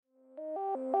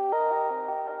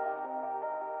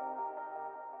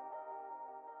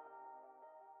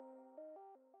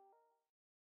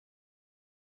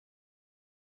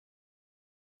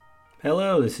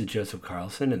Hello, this is Joseph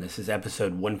Carlson, and this is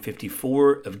episode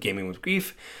 154 of Gaming with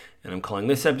Grief. And I'm calling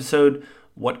this episode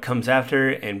What Comes After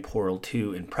and Portal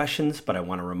 2 Impressions. But I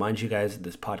want to remind you guys that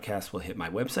this podcast will hit my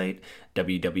website,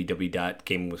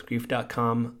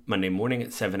 www.gamingwithgrief.com, Monday morning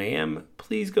at 7 a.m.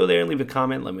 Please go there and leave a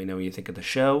comment. Let me know what you think of the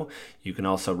show. You can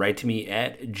also write to me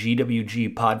at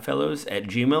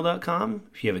gwgpodfellows@gmail.com.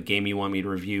 If you have a game you want me to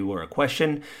review or a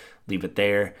question, leave it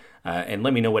there. And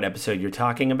let me know what episode you're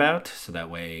talking about, so that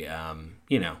way,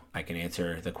 I can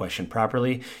answer the question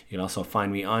properly. You can also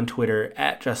find me on Twitter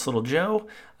at JustLittleJoe,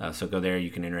 so go there.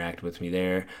 You can interact with me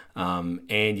there.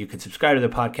 And you can subscribe to the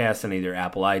podcast on either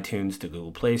Apple iTunes, the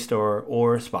Google Play Store,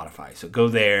 or Spotify. So go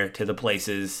there to the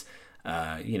places,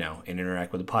 and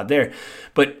interact with the pod there.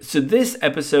 But so this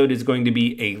episode is going to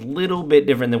be a little bit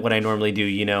different than what I normally do.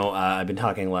 I've been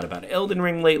talking a lot about Elden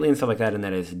Ring lately and stuff like that, and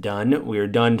that is done. We're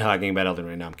done talking about Elden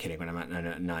Ring. No, I'm kidding, but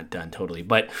I'm not done totally.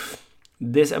 But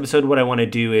this episode, what I want to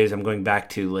do is I'm going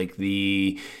back to like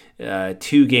the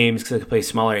two games, because I play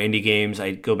smaller indie games.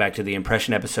 I go back to the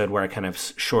impression episode where I kind of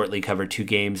shortly cover two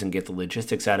games and get the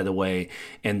logistics out of the way,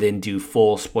 and then do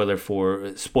full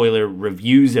spoiler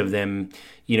reviews of them,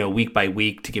 week by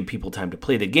week, to give people time to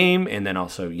play the game, and then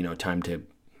also, time to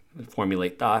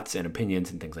formulate thoughts and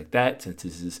opinions and things like that, since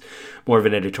this is more of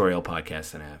an editorial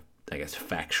podcast than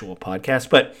factual podcast.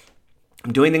 But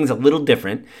I'm doing things a little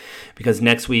different because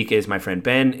next week is my friend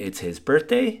Ben. It's his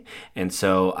birthday. And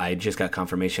so I just got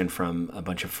confirmation from a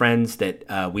bunch of friends that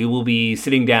we will be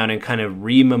sitting down and kind of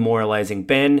rememorializing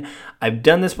Ben. I've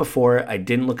done this before. I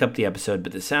didn't look up the episode,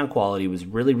 but the sound quality was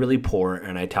really, really poor.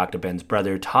 And I talked to Ben's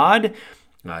brother, Todd.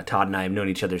 Todd and I have known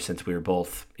each other since we were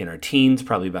both in our teens,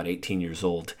 probably about 18 years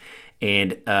old.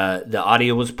 And the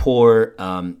audio was poor.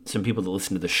 Some people that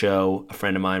listen to the show, a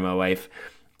friend of mine, my wife,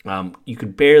 you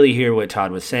could barely hear what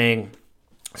Todd was saying.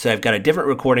 So I've got a different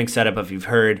recording setup. If you've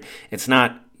heard, it's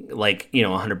not like,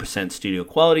 100% studio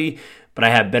quality, but I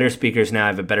have better speakers now. I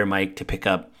have a better mic to pick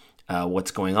up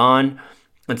what's going on.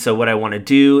 And so what I want to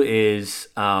do is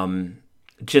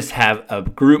just have a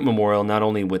group memorial, not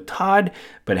only with Todd,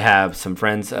 but have some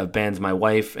friends of Ben's, my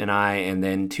wife and I, and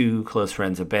then two close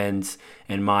friends of Ben's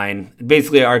and mine,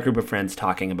 basically our group of friends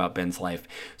talking about Ben's life.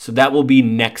 So that will be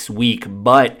next week,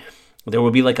 but there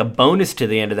will be like a bonus to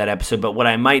the end of that episode. But what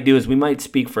I might do is we might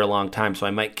speak for a long time, so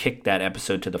I might kick that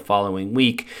episode to the following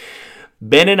week.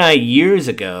 Ben and I years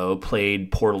ago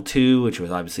played Portal 2, which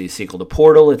was obviously a sequel to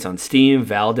Portal. It's on Steam.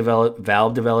 Valve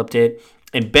developed it.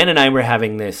 And Ben and I were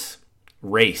having this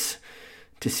race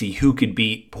to see who could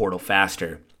beat Portal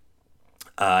faster.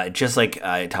 Just like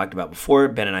I talked about before,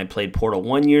 Ben and I played Portal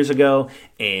 1 years ago,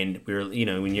 and we were,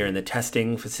 when you're in the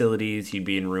testing facilities, you'd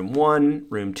be in room 1,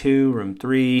 room 2, room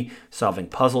 3, solving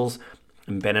puzzles.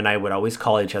 And Ben and I would always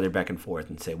call each other back and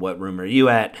forth and say, "What room are you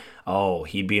at?" Oh,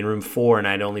 he'd be in room 4 and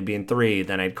I'd only be in 3.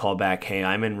 Then I'd call back, "Hey,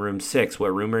 I'm in room 6.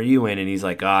 What room are you in?" And he's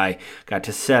like, "I got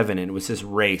to 7." And it was this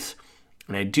race.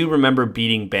 And I do remember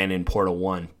beating Ben in Portal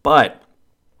 1. But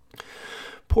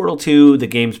Portal 2, the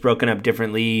game's broken up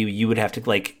differently. You would have to,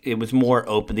 it was more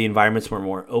open. The environments were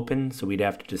more open, so we'd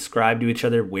have to describe to each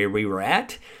other where we were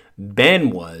at. Ben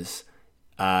was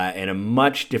in a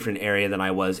much different area than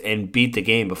I was and beat the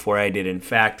game before I did. In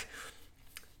fact,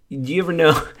 do you ever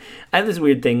know, I have this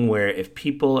weird thing where if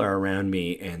people are around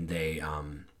me and they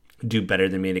do better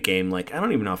than me in a game, I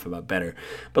don't even know if about better,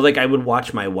 but I would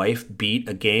watch my wife beat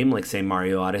a game, say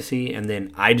Mario Odyssey, and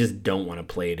then I just don't want to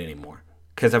play it anymore,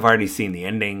 because I've already seen the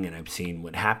ending and I've seen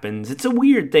what happens. It's a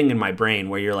weird thing in my brain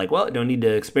where you're like, well, I don't need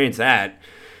to experience that.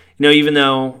 Even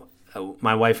though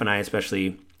my wife and I,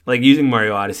 especially, using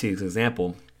Mario Odyssey as an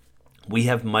example, we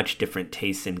have much different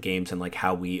tastes in games and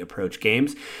how we approach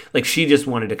games. She just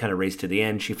wanted to kind of race to the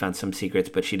end. She found some secrets,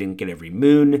 but she didn't get every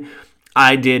moon.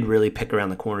 I did really pick around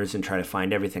the corners and try to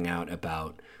find everything out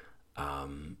about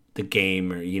the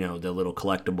game, or, the little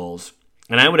collectibles.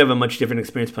 And I would have a much different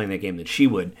experience playing that game than she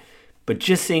would. But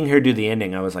just seeing her do the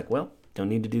ending, I was like, well, don't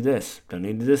need to do this. Don't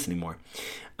need to do this anymore.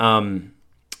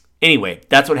 Anyway,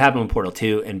 that's what happened with Portal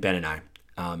 2 and Ben and I.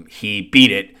 He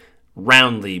beat it,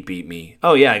 roundly beat me.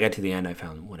 Oh, yeah, I got to the end. I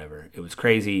found whatever. It was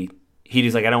crazy. He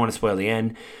was like, I don't want to spoil the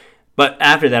end. But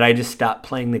after that, I just stopped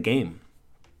playing the game.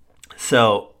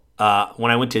 So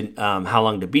when I went to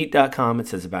howlongtobeat.com, it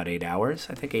says about 8 hours,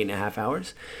 I think 8.5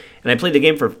 hours. And I played the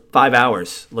game for 5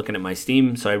 hours looking at my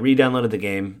Steam. So I re-downloaded the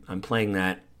game. I'm playing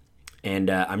that.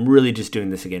 And I'm really just doing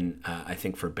this again, I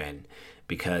think, for Ben,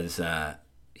 because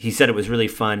he said it was really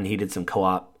fun. He did some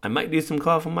co-op. I might do some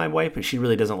co-op with my wife, but she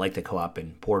really doesn't like the co-op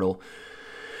in Portal.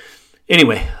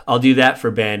 Anyway, I'll do that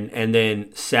for Ben, and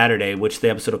then Saturday, which the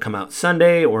episode will come out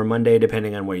Sunday or Monday,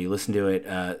 depending on where you listen to it.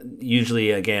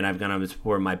 Usually, again, I've gone on this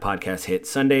before. My podcast hit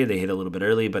Sunday. They hit a little bit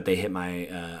early, but they hit my.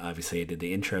 Obviously, I did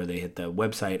the intro. They hit the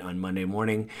website on Monday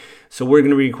morning. So we're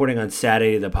going to be recording on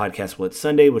Saturday. The podcast will hit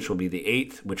Sunday, which will be the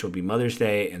 8th, which will be Mother's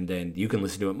Day, and then you can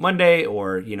listen to it Monday,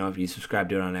 or if you subscribe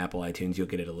to it on Apple iTunes, you'll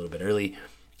get it a little bit early.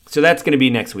 So that's going to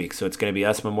be next week. So it's going to be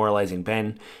us memorializing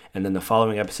Ben, and then the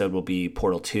following episode will be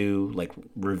Portal 2, like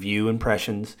review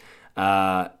impressions.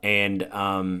 So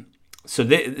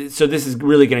this is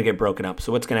really going to get broken up.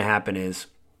 So what's going to happen is,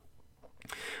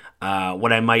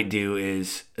 what I might do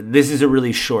is, this is a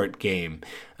really short game,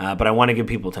 but I want to give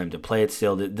people time to play it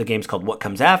still. The game's called What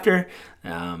Comes After.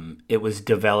 It was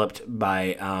developed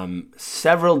by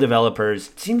several developers.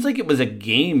 It seems like it was a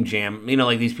game jam.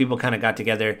 Like these people kind of got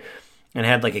together and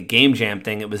had like a game jam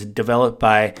thing. It was developed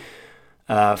by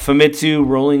Famitsu,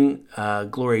 Rolling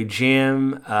Glory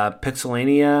Jam,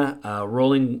 Pixelania,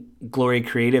 Rolling Glory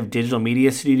Creative Digital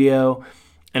Media Studio,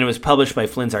 and it was published by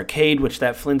Flynn's Arcade, which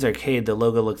that Flynn's Arcade, the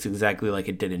logo looks exactly like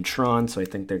it did in Tron, so I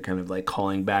think they're kind of like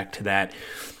calling back to that.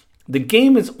 The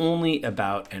game is only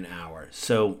about an hour,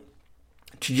 so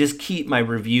to just keep my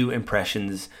review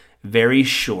impressions very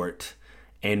short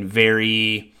and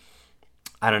very,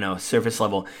 surface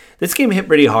level. This game hit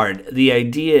pretty hard. The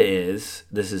idea is,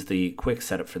 this is the quick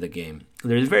setup for the game.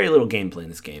 There's very little gameplay in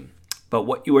this game. But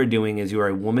what you are doing is you are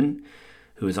a woman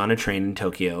who is on a train in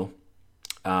Tokyo,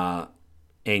 and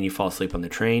you fall asleep on the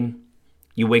train.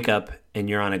 You wake up, and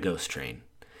you're on a ghost train.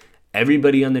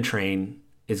 Everybody on the train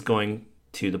is going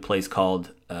to the place called,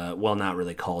 not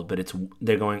really called, but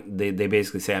they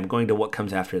basically say, I'm going to what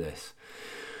comes after this.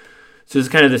 So it's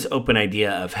kind of this open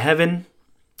idea of heaven.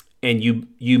 And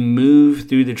you move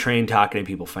through the train talking to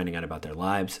people, finding out about their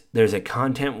lives. There's a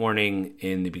content warning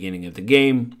in the beginning of the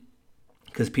game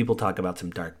because people talk about some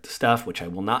dark stuff, which I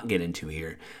will not get into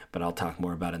here, but I'll talk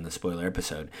more about in the spoiler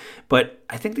episode. But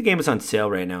I think the game is on sale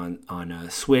right now on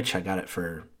Switch. I got it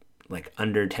for like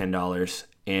under $10.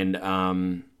 And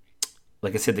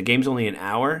like I said, the game's only an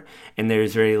hour, and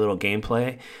there's very little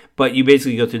gameplay. But you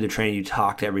basically go through the train, you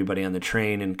talk to everybody on the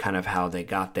train and kind of how they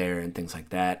got there and things like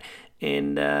that.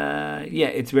 And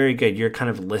it's very good. You're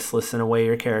kind of listless in a way,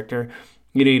 your character.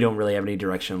 You don't really have any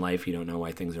direction in life. You don't know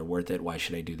why things are worth it. Why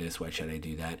should I do this? Why should I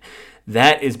do that?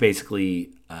 That is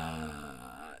basically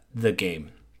the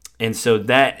game. And so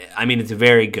it's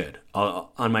very good.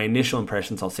 On my initial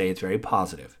impressions, I'll say it's very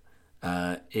positive.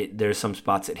 There's some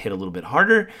spots that hit a little bit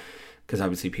harder because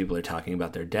obviously people are talking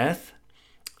about their death.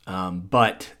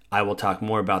 But I will talk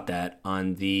more about that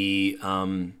on the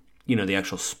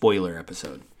actual spoiler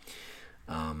episode.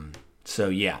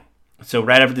 So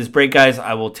right after this break, guys,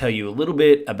 I will tell you a little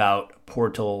bit about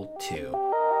Portal 2.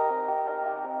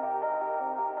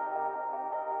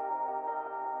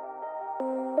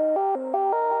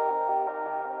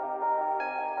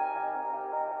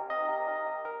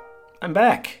 I'm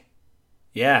back.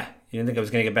 Yeah, you didn't think I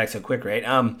was going to get back so quick, right?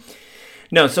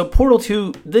 No, so Portal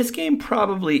 2, this game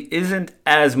probably isn't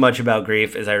as much about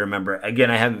grief as I remember.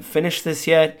 Again, I haven't finished this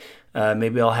yet.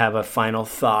 Maybe I'll have a final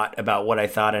thought about what I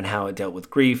thought and how it dealt with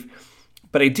grief.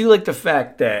 But I do like the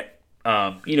fact that,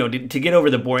 to get over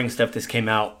the boring stuff, this came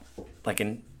out like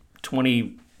in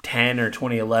 2010 or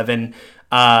 2011.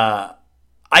 I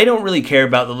don't really care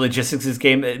about the logistics of this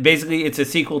game. Basically, it's a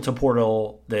sequel to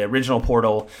Portal, the original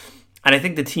Portal. And I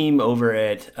think the team over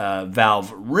at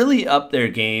Valve really upped their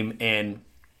game and,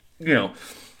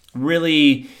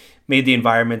 really made the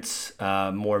environments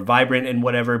more vibrant and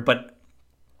whatever. But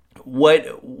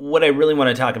what I really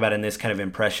want to talk about in this kind of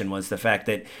impression was the fact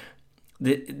that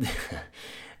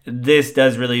this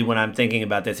does really, when I'm thinking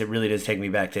about this, it really does take me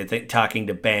back to talking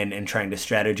to Ben and trying to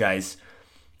strategize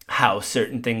how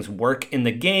certain things work in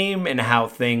the game and how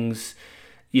things,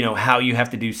 how you have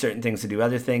to do certain things to do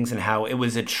other things and how it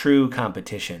was a true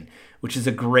competition, which is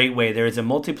a great way. There is a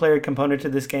multiplayer component to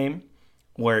this game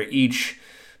where each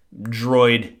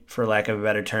droid, for lack of a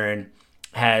better term,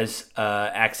 has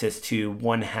access to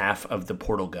one half of the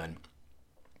portal gun.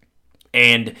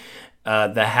 And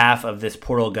the half of this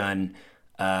portal gun,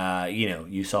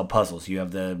 you solve puzzles. You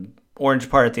have the orange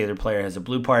part, the other player has a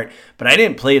blue part. But I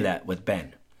didn't play that with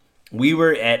Ben. We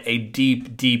were at a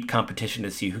deep, deep competition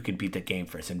to see who could beat the game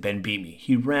first. And Ben beat me.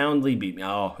 He roundly beat me.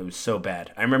 Oh, it was so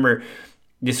bad. I remember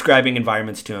describing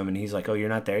environments to him, and he's like, oh, you're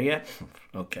not there yet?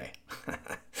 Okay.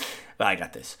 Well, I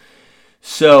got this.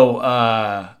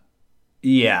 So,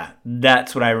 yeah,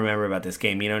 that's what I remember about this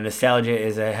game. Nostalgia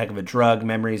is a heck of a drug.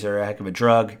 Memories are a heck of a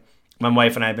drug. My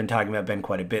wife and I have been talking about Ben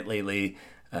quite a bit lately.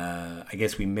 I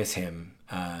guess we miss him.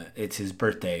 It's his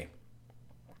birthday.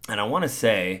 And I want to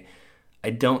say, I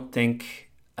don't think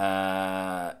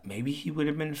maybe he would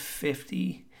have been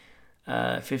 50,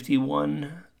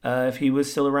 51 if he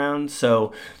was still around.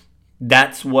 So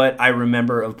that's what I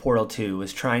remember of Portal 2,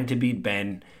 was trying to beat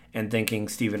Ben and thinking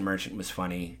Stephen Merchant was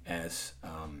funny as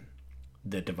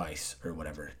the device or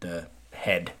whatever, the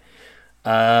head.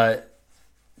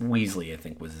 Weasley, I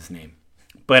think, was his name.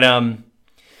 But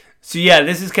so yeah,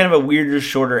 this is kind of a weirder,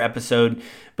 shorter episode.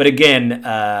 But again,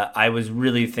 I was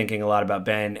really thinking a lot about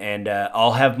Ben, and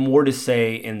I'll have more to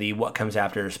say in the What Comes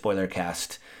After spoiler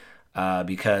cast,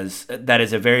 because that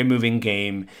is a very moving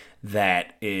game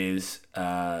that is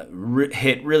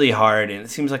hit really hard. And it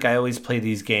seems like I always play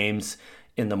these games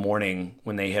in the morning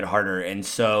when they hit harder. And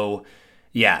so,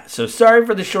 yeah, so sorry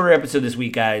for the shorter episode this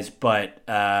week, guys. But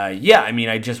yeah, I mean,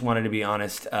 I just wanted to be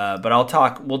honest. But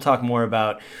we'll talk more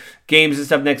about games and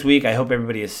stuff next week. I hope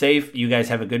everybody is safe. You guys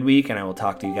have a good week, and I will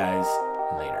talk to you guys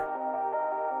later.